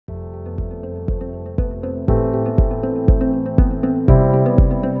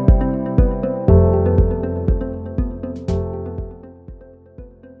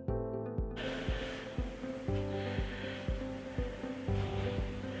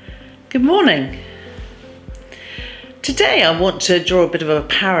Good morning. Today I want to draw a bit of a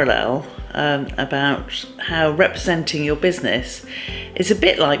parallel about how representing your business is a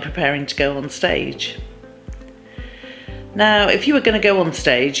bit like preparing to go on stage. Now, if you were going to go on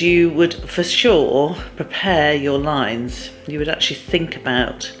stage, you would for sure prepare your lines. You would actually think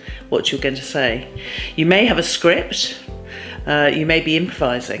about what you're going to say. You may have a script, you may be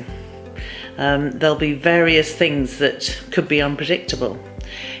improvising. There'll be various things that could be unpredictable.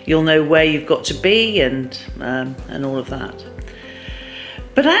 You'll know where you've got to be and all of that.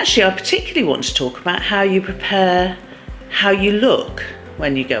 But actually, I particularly want to talk about how you prepare how you look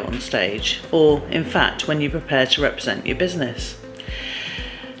when you go on stage, or in fact, when you prepare to represent your business.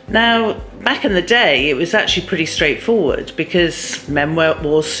 Now, back in the day, it was actually pretty straightforward because men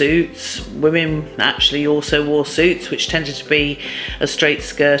wore suits, women actually also wore suits, which tended to be a straight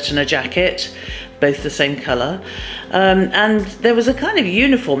skirt and a jacket, both the same colour. And there was a kind of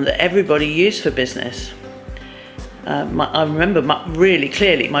uniform that everybody used for business. I remember really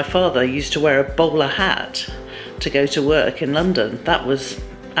clearly my father used to wear a bowler hat to go to work in London. That was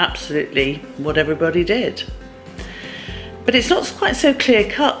absolutely what everybody did. But it's not quite so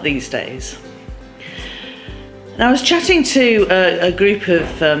clear-cut these days. And I was chatting to a group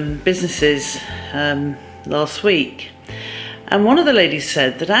of businesses last week, and one of the ladies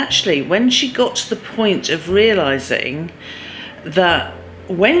said that actually when she got to the point of realising that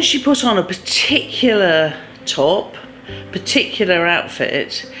when she put on a particular top, particular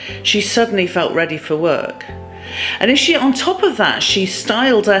outfit, she suddenly felt ready for work. And if she, on top of that, she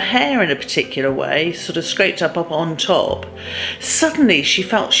styled her hair in a particular way, sort of scraped up on top, suddenly she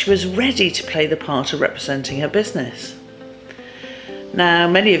felt she was ready to play the part of representing her business. Now,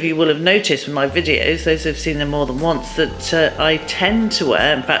 many of you will have noticed in my videos, those who've seen them more than once, that I tend to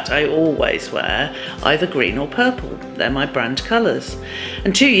wear, in fact I always wear, either green or purple. They're my brand colours.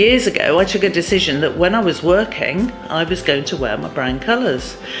 And 2 years ago I took a decision that when I was working I was going to wear my brand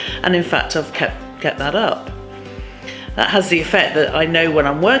colours. And in fact I've kept that up. That has the effect that I know when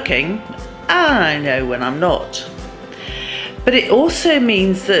I'm working and I know when I'm not. But it also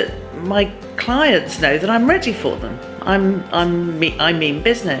means that my clients know that I'm ready for them. I mean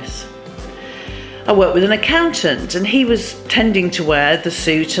business. I work with an accountant and he was tending to wear the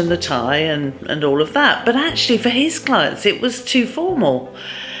suit and the tie and all of that. But actually for his clients it was too formal.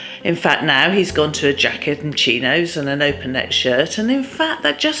 In fact now he's gone to a jacket and chinos and an open neck shirt, and in fact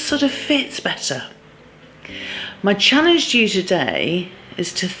that just sort of fits better. My challenge to you today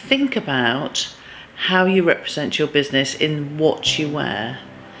is to think about how you represent your business in what you wear.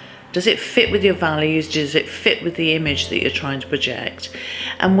 Does it fit with your values? Does it fit with the image that you're trying to project?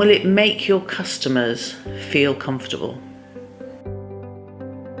 And will it make your customers feel comfortable?